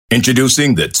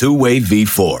Introducing the two-way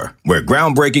V4, where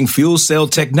groundbreaking fuel cell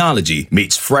technology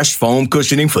meets fresh foam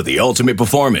cushioning for the ultimate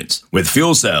performance. With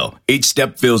fuel cell, each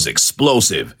step feels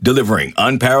explosive, delivering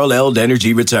unparalleled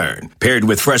energy return. Paired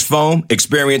with fresh foam,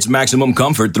 experience maximum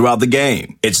comfort throughout the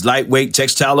game. Its lightweight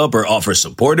textile upper offers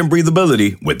support and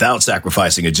breathability without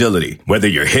sacrificing agility. Whether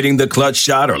you're hitting the clutch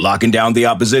shot or locking down the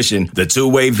opposition, the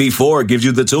two-way V4 gives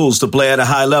you the tools to play at a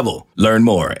high level. Learn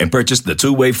more and purchase the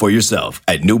two-way for yourself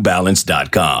at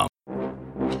newbalance.com.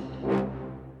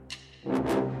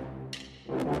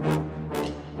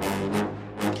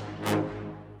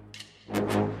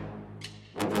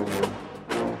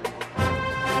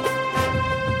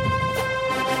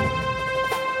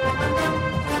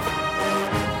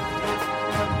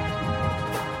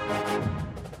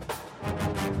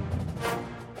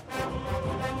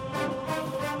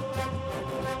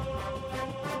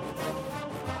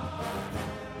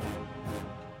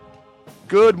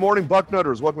 Good morning,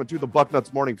 Bucknutters. Welcome to the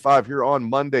Bucknuts Morning Five here on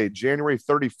Monday, January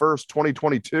 31st,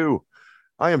 2022.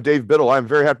 I am Dave Biddle. I'm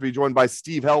very happy to be joined by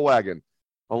Steve Helwagen.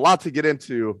 A lot to get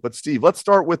into, but Steve, let's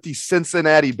start with the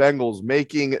Cincinnati Bengals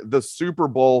making the Super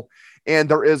Bowl. And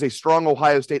there is a strong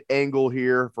Ohio State angle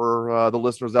here for the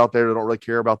listeners out there that don't really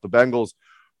care about the Bengals.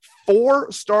 4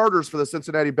 starters for the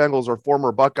Cincinnati Bengals are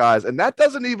former Buckeyes, and that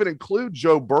doesn't even include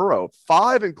Joe Burrow.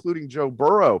 5, including Joe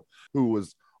Burrow, who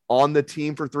was on the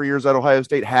team for 3 years at Ohio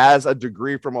State, has a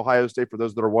degree from Ohio State. For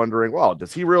those that are wondering, well,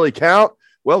 does he really count?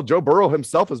 Well, Joe Burrow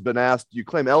himself has been asked, do you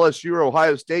claim LSU or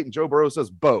Ohio State? And Joe Burrow says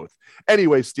both.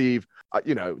 Anyway, Steve,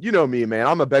 you know me, man.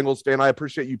 I'm a Bengals fan. I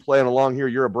appreciate you playing along here.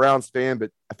 You're a Browns fan,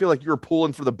 but I feel like you were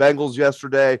pulling for the Bengals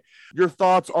yesterday. Your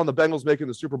thoughts on the Bengals making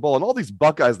the Super Bowl and all these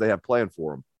Buckeyes they have playing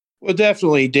for them? Well,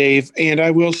 definitely, Dave. And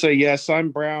I will say, yes, I'm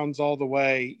Browns all the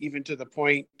way, even to the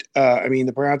point,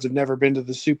 the Browns have never been to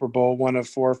the Super Bowl, one of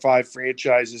 4 or 5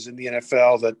 franchises in the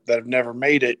NFL that have never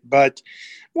made it. But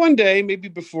one day, maybe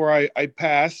before I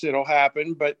pass, it'll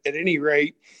happen. But at any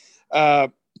rate, a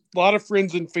lot of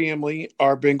friends and family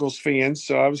are Bengals fans,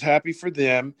 so I was happy for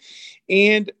them.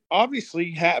 And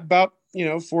obviously, about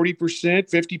 40%,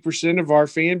 50% of our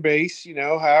fan base,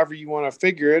 however you want to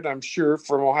figure it, I'm sure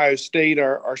from Ohio State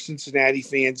are Cincinnati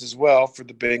fans as well for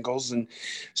the Bengals. And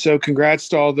so congrats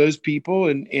to all those people.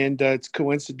 And it's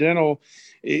coincidental.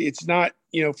 It's not,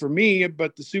 for me,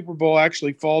 but the Super Bowl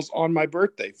actually falls on my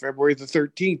birthday, February the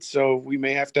 13th. So we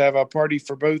may have to have a party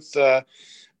for both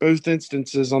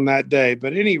instances on that day.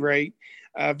 But at any rate,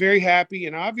 very happy.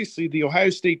 And obviously the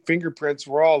Ohio State fingerprints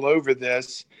were all over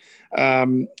this.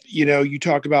 You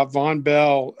talk about Von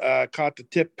Bell caught the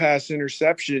tip pass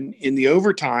interception in the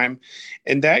overtime,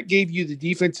 and that gave you the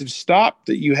defensive stop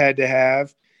that you had to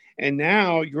have. And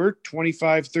now you're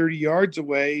 25, 30 yards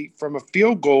away from a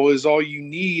field goal is all you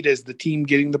need as the team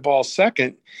getting the ball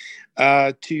second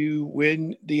to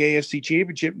win the AFC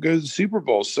Championship and go to the Super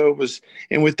Bowl. So it was,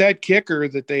 and with that kicker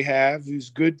that they have, who's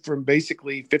good from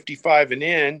basically 55 and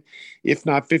in, if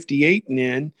not 58 and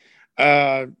in,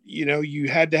 you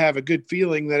had to have a good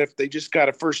feeling that if they just got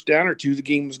a first down or two, the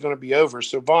game was going to be over.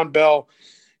 So Von Bell,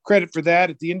 credit for that.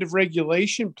 At the end of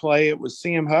regulation play, it was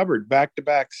Sam Hubbard,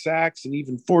 back-to-back sacks, and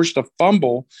even forced a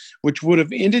fumble, which would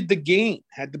have ended the game.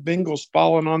 Had the Bengals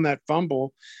fallen on that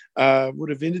fumble, would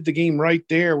have ended the game right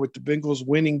there with the Bengals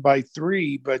winning by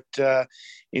 3. But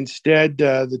instead,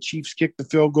 the Chiefs kicked the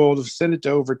field goal to send it to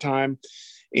overtime.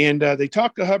 And they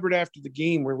talked to Hubbard after the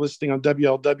game. We're listening on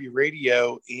WLW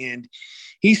radio, and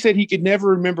he said he could never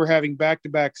remember having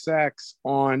back-to-back sacks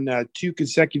on 2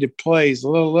 consecutive plays,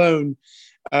 let alone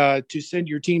to send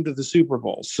your team to the Super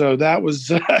Bowl. So that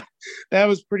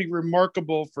was pretty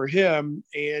remarkable for him,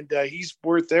 and he's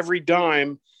worth every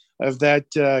dime of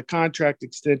that contract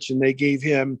extension they gave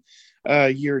him a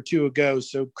year or 2 ago.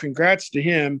 So congrats to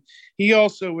him. He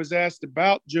also was asked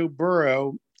about Joe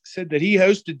Burrow. Said that he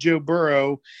hosted Joe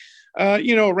Burrow,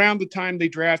 around the time they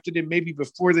drafted him, maybe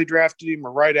before they drafted him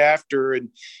or right after,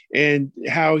 and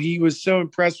how he was so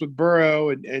impressed with Burrow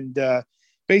and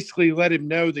basically let him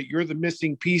know that you're the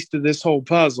missing piece to this whole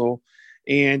puzzle.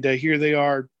 And here they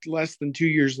are less than 2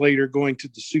 years later going to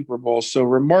the Super Bowl. So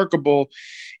remarkable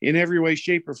in every way,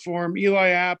 shape, or form. Eli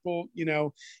Apple,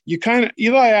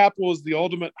 Eli Apple is the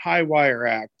ultimate high wire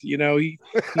act. He's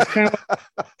kind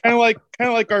of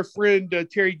like our friend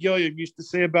Terry Gilliam used to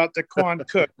say about Daquan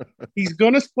Cook. He's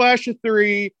going to splash a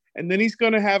 3, and then he's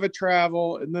going to have a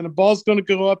travel, and then the ball's going to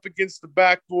go up against the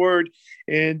backboard,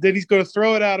 and then he's going to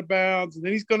throw it out of bounds, and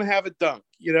then he's going to have a dunk.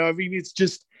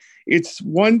 It's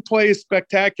one play is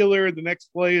spectacular. The next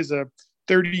play is a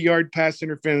 30-yard pass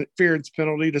interference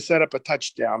penalty to set up a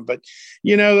touchdown. But,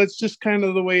 that's just kind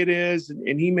of the way it is.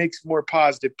 And he makes more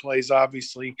positive plays,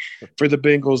 obviously, for the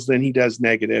Bengals than he does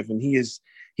negative. And he's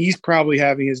probably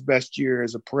having his best year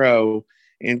as a pro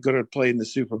and going to play in the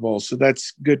Super Bowl. So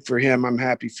that's good for him. I'm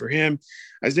happy for him.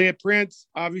 Isaiah Prince,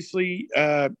 obviously,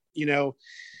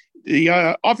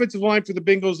 the offensive line for the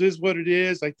Bengals is what it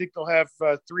is. I think they'll have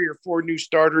 3 or 4 new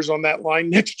starters on that line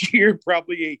next year.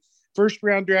 Probably a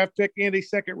first-round draft pick and a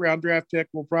second-round draft pick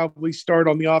will probably start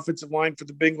on the offensive line for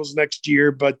the Bengals next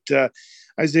year. But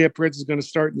Isaiah Prince is going to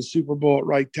start in the Super Bowl at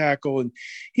right tackle. And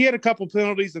he had a couple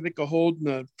penalties, I think a hold and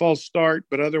a false start.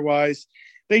 But otherwise,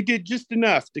 they did just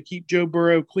enough to keep Joe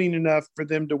Burrow clean enough for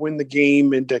them to win the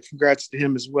game, and congrats to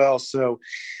him as well. So,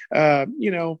 what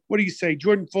do you say?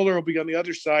 Jordan Fuller will be on the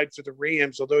other side for the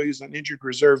Rams, although he was on injured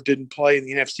reserve, didn't play in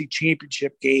the NFC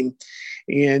Championship game.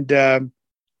 And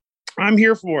I'm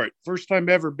here for it. First time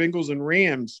ever, Bengals and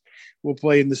Rams will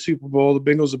play in the Super Bowl. The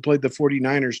Bengals have played the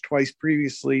 49ers twice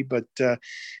previously, but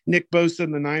Nick Bosa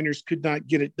and the Niners could not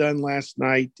get it done last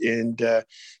night. And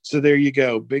so there you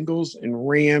go. Bengals and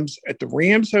Rams at the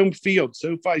Rams home field,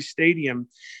 SoFi Stadium.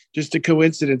 Just a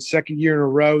coincidence, second year in a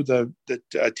row the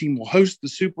team will host the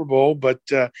Super Bowl, but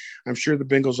I'm sure the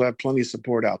Bengals will have plenty of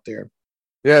support out there.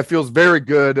 Yeah, it feels very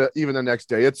good even the next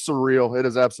day. It's surreal. It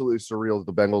is absolutely surreal that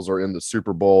the Bengals are in the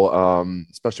Super Bowl,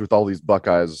 especially with all these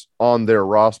Buckeyes on their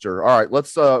roster. All right,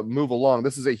 let's move along.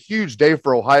 This is a huge day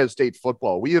for Ohio State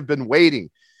football. We have been waiting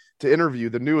to interview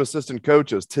the new assistant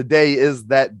coaches. Today is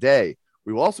that day.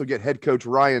 We will also get head coach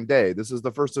Ryan Day. This is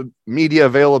the first media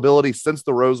availability since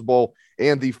the Rose Bowl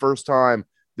and the first time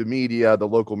the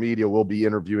local media will be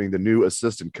interviewing the new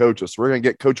assistant coaches. So we're going to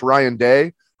get Coach Ryan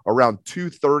Day around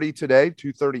 2:30 today,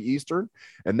 2:30 Eastern.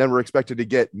 And then we're expected to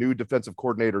get new defensive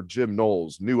coordinator Jim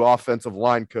Knowles, new offensive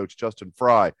line coach Justin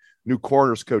Frye, new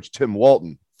corners coach Tim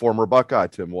Walton, former Buckeye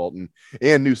Tim Walton,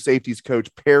 and new safeties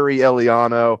coach Perry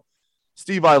Eliano.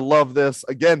 Steve, I love this.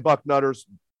 Again, Bucknutters,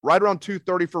 right around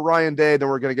 2:30 for Ryan Day. Then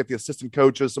we're going to get the assistant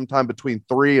coaches sometime between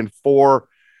 3 and 4.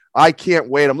 I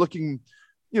can't wait. I'm looking,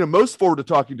 most forward to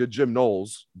talking to Jim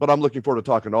Knowles, but I'm looking forward to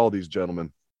talking to all these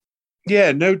gentlemen.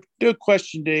 Yeah, no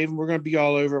question, Dave. We're going to be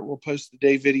all over it. We'll post the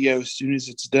day video as soon as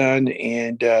it's done.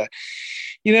 And,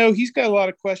 he's got a lot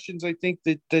of questions, I think,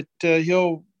 that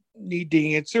he'll need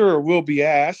to answer or will be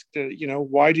asked.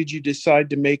 Why did you decide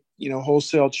to make,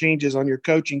 wholesale changes on your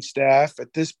coaching staff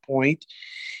at this point?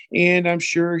 And I'm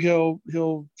sure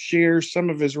he'll share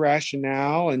some of his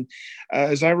rationale. And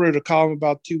as I wrote a column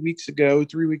about 3 weeks ago,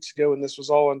 when this was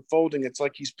all unfolding, it's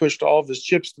like he's pushed all of his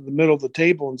chips to the middle of the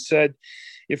table and said,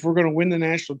 if we're going to win the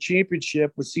national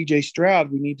championship with CJ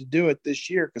Stroud, we need to do it this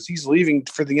year because he's leaving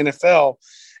for the NFL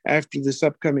after this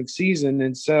upcoming season.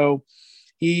 And so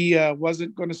he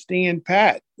wasn't going to stand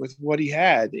pat with what he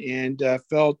had and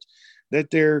felt that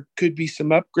there could be some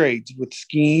upgrades with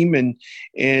scheme and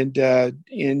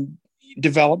in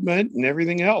development and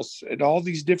everything else at all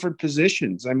these different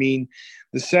positions. I mean,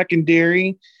 the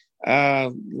secondary,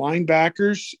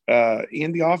 linebackers,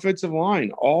 and the offensive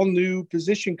line, all new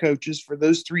position coaches for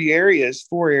those 4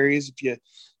 areas, if you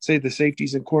say the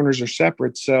safeties and corners are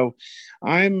separate. So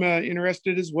I'm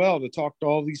interested as well to talk to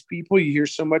all these people. You hear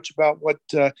so much about what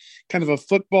kind of a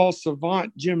football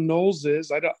savant Jim Knowles is.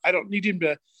 I don't need him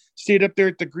to stand up there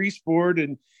at the grease board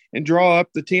and draw up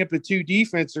the Tampa 2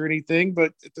 defense or anything.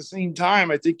 But at the same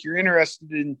time, I think you're interested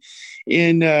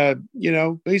in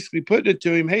basically putting it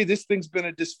to him, hey, this thing's been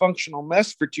a dysfunctional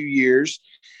mess for 2 years.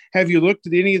 Have you looked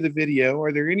at any of the video?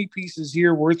 Are there any pieces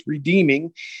here worth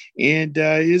redeeming? And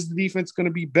is the defense going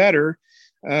to be better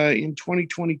in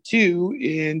 2022?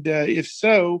 And if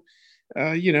so,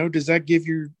 does that give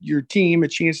your team a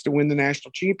chance to win the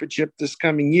national championship this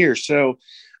coming year? So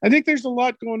I think there's a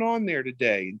lot going on there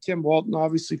today. And Tim Walton,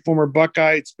 obviously former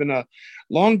Buckeye, it's been a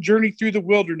long journey through the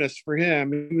wilderness for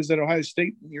him. He was at Ohio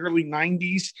State in the early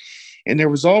 90s, and there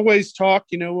was always talk,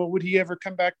 would he ever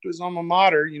come back to his alma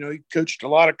mater? He coached a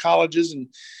lot of colleges and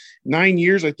 9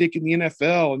 years, I think, in the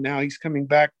NFL, and now he's coming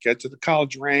back to the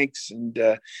college ranks, and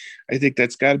I think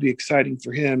that's got to be exciting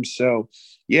for him. So,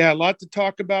 yeah, a lot to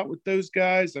talk about with those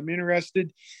guys. I'm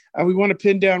interested. We want to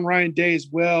pin down Ryan Day as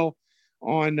well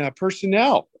on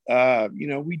personnel.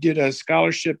 We did a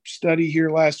scholarship study here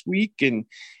last week, and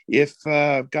if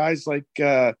guys like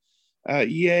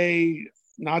E.A.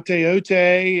 Nate-Ote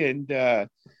and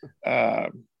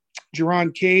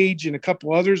Jerron Cage and a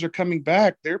couple others are coming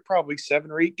back, they're probably 7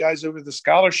 or 8 guys over the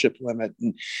scholarship limit,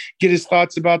 and get his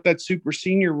thoughts about that super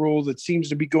senior rule that seems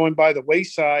to be going by the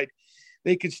wayside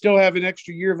they could still have an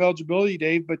extra year of eligibility,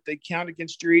 Dave, but they count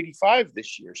against your 85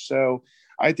 this year. So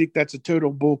I think that's a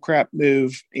total bullcrap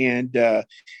move. And the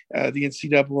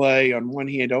NCAA, on one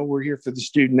hand, we're here for the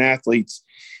student athletes.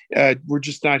 We're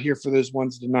just not here for those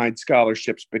ones denied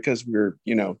scholarships because we're,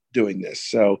 doing this.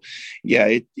 So, yeah,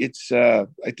 I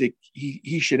think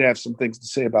he should have some things to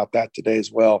say about that today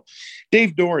as well.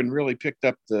 Dave Doran really picked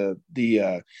up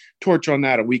the torch on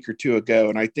that a week or two ago.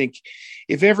 And I think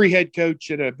if every head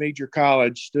coach at a major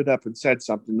college stood up and said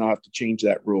something, they'll have to change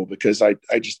that rule, because I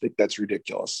just think that's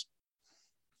ridiculous.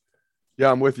 Yeah,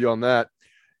 I'm with you on that.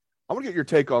 I want to get your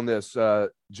take on this.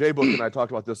 Jay Book and I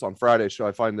talked about this on Friday's show.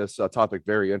 I find this topic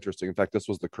very interesting. In fact, this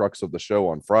was the crux of the show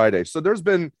on Friday. So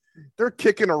they're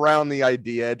kicking around the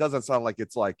idea. It doesn't sound like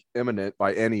it's like imminent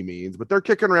by any means, but they're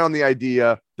kicking around the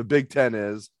idea, the Big Ten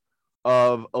is,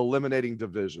 of eliminating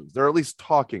divisions. They're at least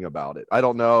talking about it. I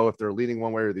don't know if they're leaning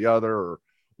one way or the other, or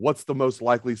what's the most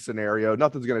likely scenario.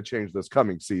 Nothing's going to change this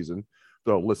coming season.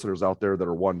 The listeners out there that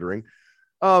are wondering.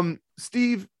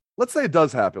 Steve, let's say it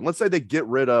does happen. Let's say they get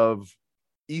rid of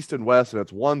East and West, and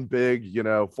it's one big,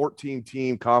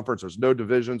 14-team conference. There's no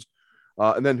divisions.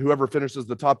 And then whoever finishes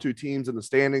the top two teams in the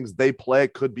standings, they play.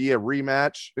 It could be a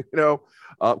rematch.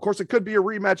 Of course, it could be a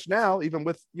rematch now, even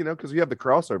with, because you have the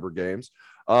crossover games.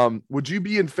 Would you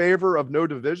be in favor of no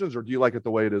divisions, or do you like it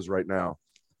the way it is right now?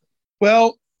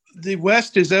 Well, the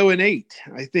West is 0-8,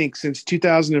 I think, since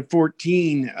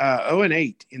 2014,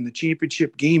 0-8 in the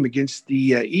championship game against the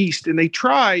East. And they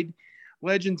tried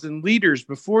legends and leaders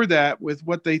before that with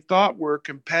what they thought were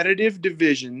competitive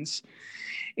divisions.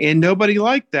 And nobody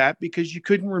liked that, because you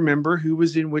couldn't remember who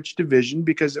was in which division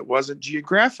because it wasn't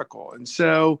geographical. And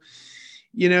so,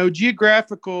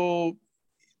 geographical,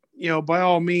 by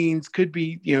all means could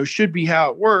be, should be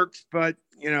how it works. But,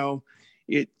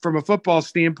 it, from a football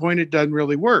standpoint, it doesn't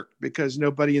really work because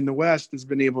nobody in the West has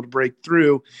been able to break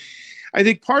through. I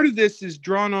think part of this is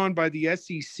drawn on by the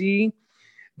SEC.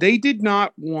 They did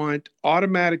not want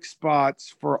automatic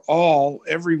spots for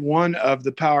every one of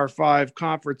the Power Five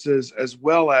conferences, as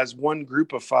well as one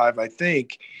group of five, I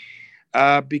think,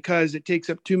 because it takes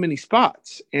up too many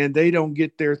spots, and they don't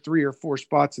get their 3 or 4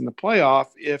 spots in the playoff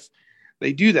if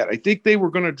they do that. I think they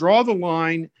were going to draw the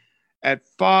line at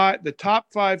the top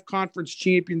 5 conference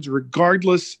champions,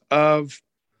 regardless of,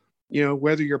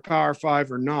 whether you're Power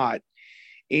Five or not.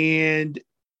 And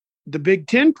the Big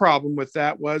Ten problem with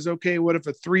that was, okay, what if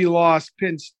a 3-loss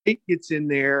Penn State gets in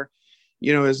there,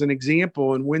 as an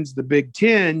example, and wins the Big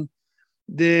Ten?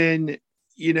 Then,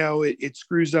 it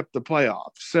screws up the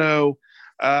playoff. So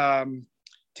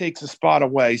takes a spot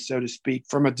away, so to speak,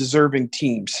 from a deserving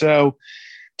team. So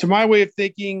to my way of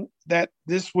thinking, that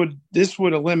this would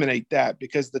eliminate that,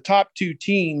 because the top 2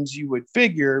 teams, you would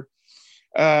figure,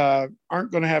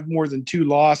 aren't going to have more than 2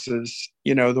 losses,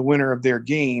 the winner of their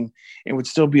game, and would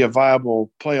still be a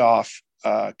viable playoff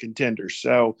contender.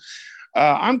 So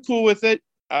I'm cool with it.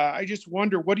 I just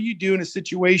wonder, what do you do in a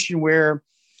situation where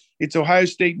it's Ohio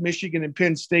State, Michigan, and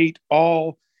Penn State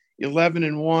all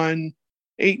 11-1,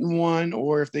 8-1,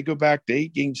 or if they go back to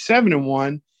 8 games,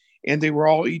 7-1, and they were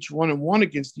all each 1-1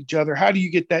 against each other? How do you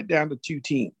get that down to 2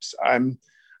 teams? I'm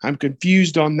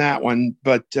confused on that one,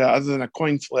 but other than a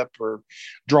coin flip or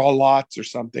draw lots or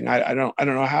something, I don't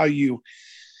know how you.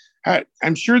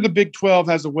 I'm sure the Big 12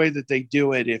 has a way that they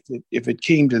do it. If it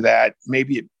came to that,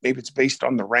 maybe it's based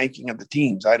on the ranking of the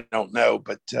teams. I don't know,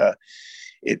 but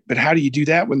how do you do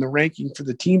that when the ranking for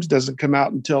the teams doesn't come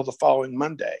out until the following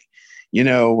Monday,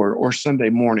 or Sunday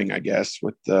morning, I guess,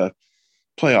 with the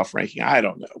playoff ranking? I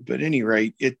don't know, but at any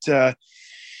rate,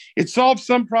 it solves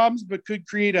some problems, but could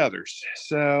create others.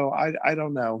 So I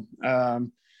don't know.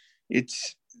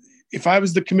 If I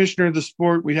was the commissioner of the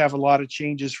sport, we'd have a lot of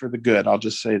changes for the good. I'll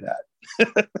just say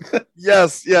that.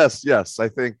 Yes. I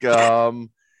think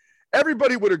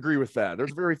everybody would agree with that.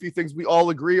 There's very few things we all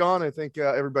agree on. I think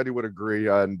everybody would agree.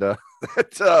 And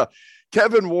that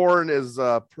Kevin Warren is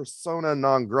persona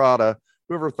non grata.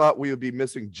 Whoever thought we would be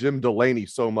missing Jim Delaney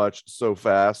so much so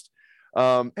fast.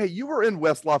 Hey, you were in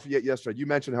West Lafayette yesterday. You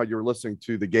mentioned how you were listening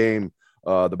to the game,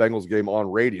 the Bengals game,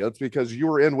 on radio. It's because you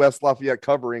were in West Lafayette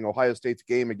covering Ohio State's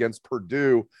game against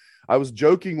Purdue. I was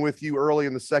joking with you early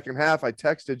in the second half. I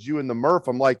texted you and the Murph.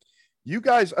 I'm like, you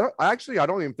guys, I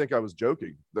don't even think I was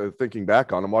joking. Thinking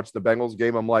back on, I'm watching the Bengals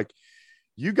game. I'm like,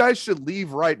 you guys should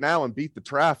leave right now and beat the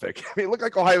traffic. I mean, it looked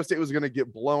like Ohio State was going to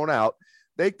get blown out.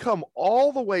 They come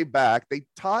all the way back. They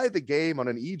tie the game on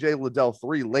an E.J. Liddell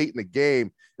 3 late in the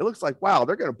game. It looks like, wow,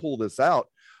 they're going to pull this out.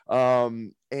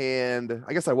 And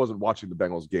I guess I wasn't watching the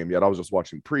Bengals game yet. I was just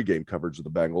watching pregame coverage of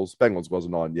the Bengals. Bengals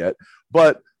wasn't on yet.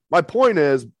 But my point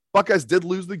is, Buckeyes did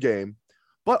lose the game.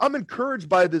 But I'm encouraged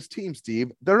by this team,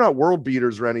 Steve. They're not world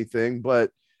beaters or anything,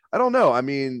 but I don't know. I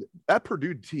mean, that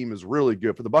Purdue team is really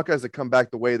good. For the Buckeyes to come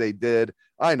back the way they did,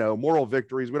 I know, moral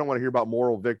victories. We don't want to hear about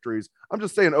moral victories. I'm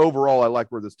just saying overall, I like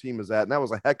where this team is at. And that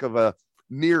was a heck of a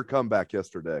near comeback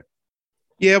yesterday.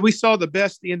 Yeah, we saw the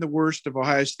best and the worst of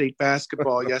Ohio State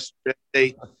basketball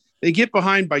yesterday. They get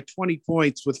behind by 20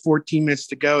 points with 14 minutes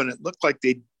to go, and it looked like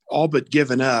they'd all but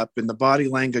given up, and the body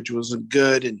language wasn't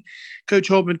good. And Coach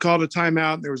Holtman called a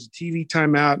timeout, and there was a TV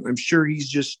timeout, and I'm sure he's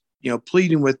just,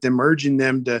 pleading with them, urging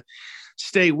them to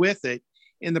stay with it.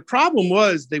 And the problem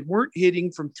was they weren't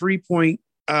hitting from 3-point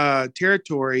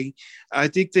territory. I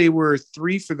think they were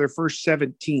 3 for their first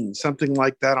 17, something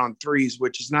like that on threes,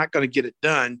 which is not going to get it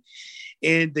done.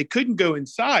 And they couldn't go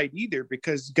inside either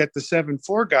because you got the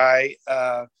 7'4" guy,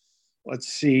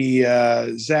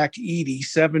 Zach Edey,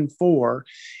 7'4",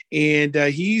 and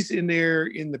he's in there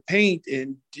in the paint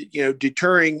and,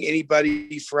 deterring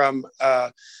anybody from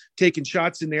taking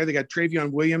shots in there. They got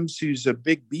Travion Williams, who's a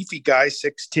big, beefy guy,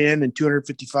 6'10" and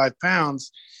 255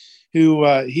 pounds, who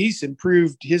he's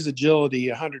improved his agility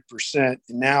 100%.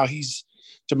 And now he's,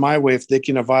 to my way of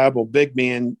thinking, a viable big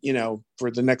man, for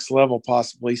the next level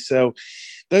possibly. So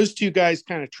those two guys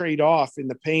kind of trade off in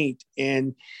the paint,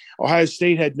 and Ohio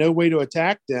State had no way to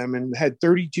attack them and had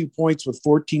 32 points with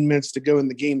 14 minutes to go in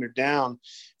the game. They're down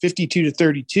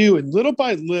 52-32. And little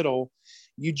by little,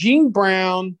 Eugene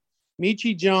Brown,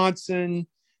 Michie Johnson,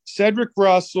 Cedric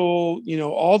Russell,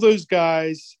 all those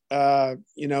guys, kind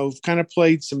of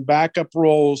played some backup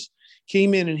roles,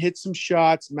 came in and hit some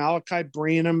shots. Malachi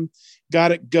Branham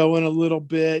got it going a little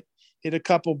bit, hit a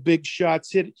couple big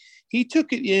shots. He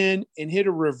took it in and hit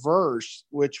a reverse,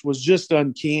 which was just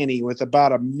uncanny with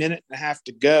about a minute and a half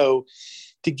to go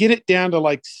to get it down to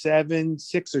like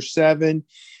 6 or 7.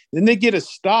 Then they get a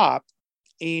stop,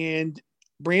 and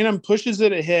Branham pushes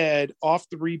it ahead off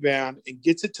the rebound and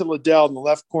gets it to Liddell in the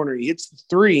left corner. He hits the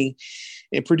 3,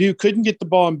 and Purdue couldn't get the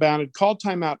ball inbounded, called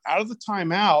timeout. Out of the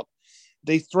timeout,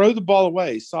 they throw the ball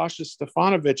away. Sasha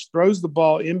Stefanovic throws the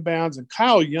ball inbounds, and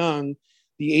Kyle Young,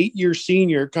 the 8-year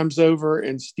senior, comes over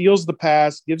and steals the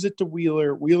pass, gives it to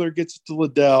Wheeler. Wheeler gets it to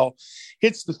Liddell,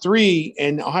 hits the 3,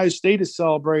 and Ohio State is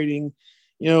celebrating,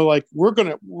 like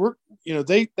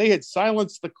they had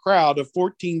silenced the crowd of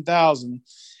 14,000,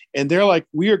 and they're like,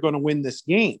 we are going to win this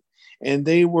game. And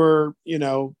they were,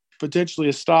 potentially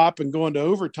a stop and going to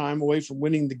overtime away from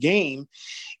winning the game.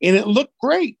 And it looked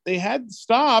great. They had the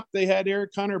stop. They had Eric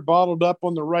Hunter bottled up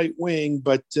on the right wing,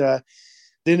 but then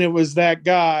it was that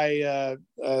guy,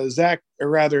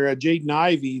 Jaden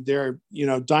Ivey, their,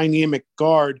 dynamic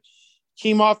guard,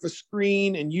 came off the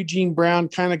screen, and Eugene Brown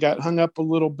kind of got hung up a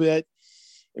little bit.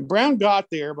 And Brown got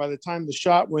there by the time the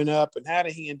shot went up and had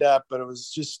a hand up, but it was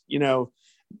just,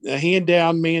 a hand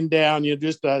down, man down,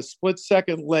 just a split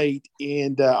second late.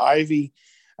 And Ivy,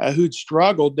 who'd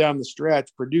struggled down the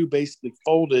stretch, Purdue basically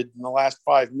folded in the last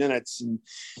 5 minutes, and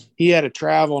he had to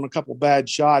travel and a couple bad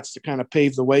shots to kind of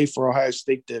pave the way for Ohio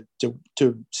State to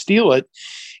steal it.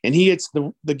 And he hits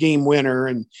the game winner,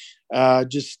 and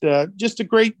just a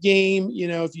great game.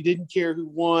 If you didn't care who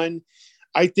won,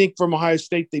 I think from Ohio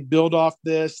State, they build off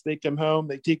this. They come home,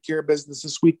 they take care of business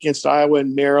this week against Iowa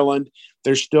and Maryland.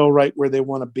 They're still right where they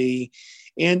want to be.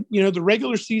 And, the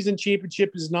regular season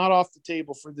championship is not off the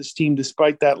table for this team,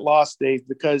 despite that loss, Dave,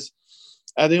 because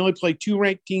they only play 2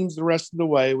 ranked teams the rest of the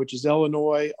way, which is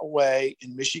Illinois away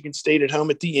and Michigan State at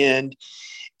home at the end.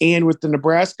 And with the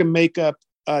Nebraska makeup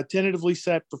tentatively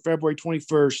set for February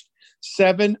 21st,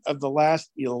 7 of the last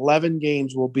 11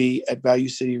 games will be at Value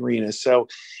City Arena. So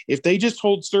if they just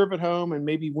hold serve at home and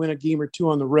maybe win a game or 2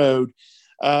 on the road,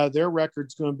 their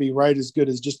record's going to be right as good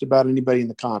as just about anybody in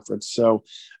the conference. So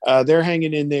they're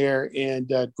hanging in there,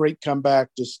 and great comeback,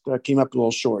 just came up a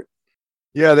little short.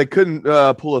 Yeah, they couldn't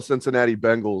pull a Cincinnati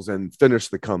Bengals and finish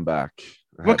the comeback.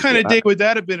 What kind of day would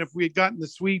that have been if we had gotten the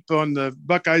sweep on the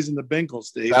Buckeyes and the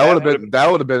Bengals, Dave? That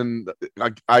would have been.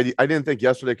 I didn't think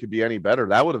yesterday could be any better.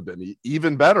 That would have been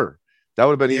even better. That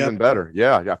would have been even better.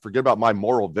 Yeah. Forget about my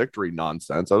moral victory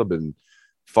nonsense. That would have been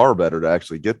far better to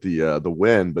actually get the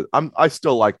win. But I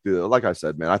still like I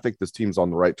said, man, I think this team's on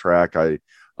the right track. Again,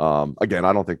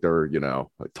 I don't think they're a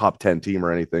top 10 team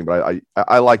or anything, but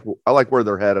I like where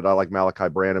they're headed. I like Malachi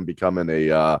Branham becoming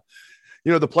a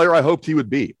the player I hoped he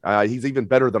would be. He's even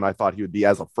better than I thought he would be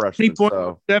as a freshman.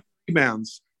 7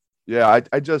 rebounds. Yeah,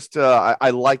 I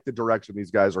like the direction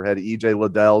these guys are headed. EJ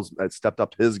Liddell's stepped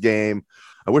up his game.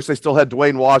 I wish they still had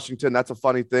Dwayne Washington. That's a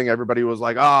funny thing. Everybody was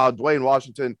like, Dwayne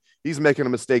Washington, he's making a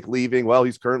mistake leaving. Well,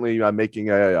 he's currently making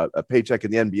a paycheck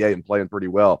in the NBA and playing pretty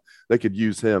well. They could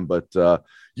use him, but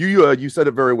you said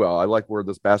it very well. I like where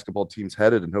this basketball team's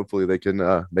headed, and hopefully they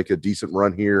can make a decent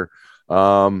run here.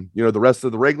 The rest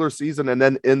of the regular season and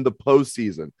then in the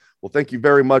postseason. Well, thank you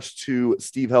very much to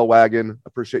Steve Helwagen.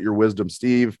 Appreciate your wisdom,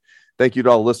 Steve. Thank you to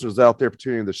all the listeners out there for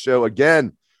tuning in the show.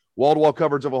 Again, wall-to-wall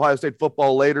coverage of Ohio State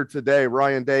football later today.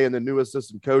 Ryan Day and the new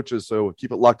assistant coaches, so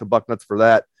keep it locked to Bucknuts for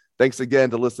that. Thanks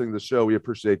again to listening to the show. We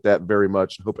appreciate that very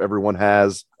much. Hope everyone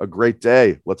has a great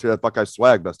day. Let's hear that Buckeye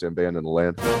swag, best damn band in the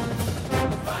land.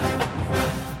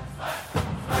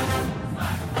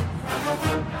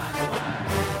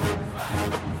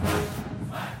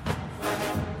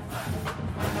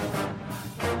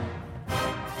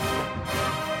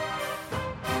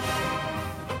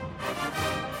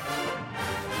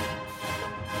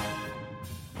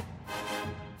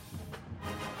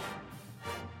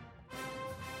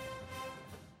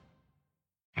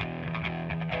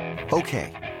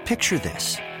 Okay, picture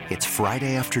this. It's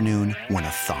Friday afternoon when a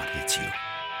thought hits you.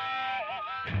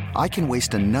 I can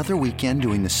waste another weekend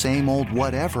doing the same old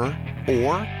whatever,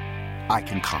 or I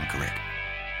can conquer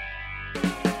it.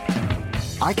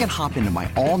 I can hop into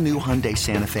my all-new Hyundai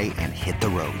Santa Fe and hit the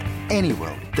road. Any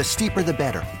road. The steeper, the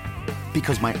better.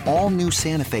 Because my all-new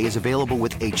Santa Fe is available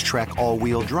with H-Track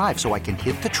all-wheel drive, so I can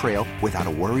hit the trail without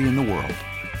a worry in the world.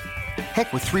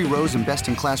 Heck, with 3 rows and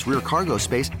best-in-class rear cargo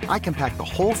space, I can pack the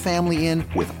whole family in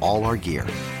with all our gear.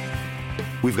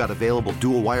 We've got available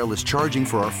dual wireless charging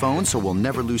for our phones, so we'll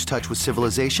never lose touch with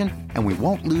civilization, and we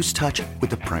won't lose touch with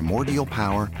the primordial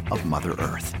power of Mother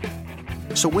Earth.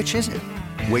 So which is it?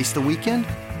 Waste the weekend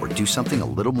or do something a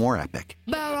little more epic?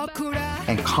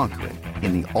 And conquer it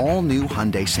in the all-new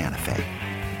Hyundai Santa Fe.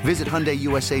 Visit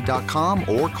HyundaiUSA.com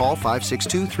or call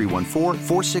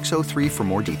 562-314-4603 for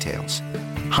more details.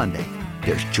 Hyundai,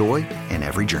 there's joy in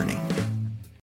every journey.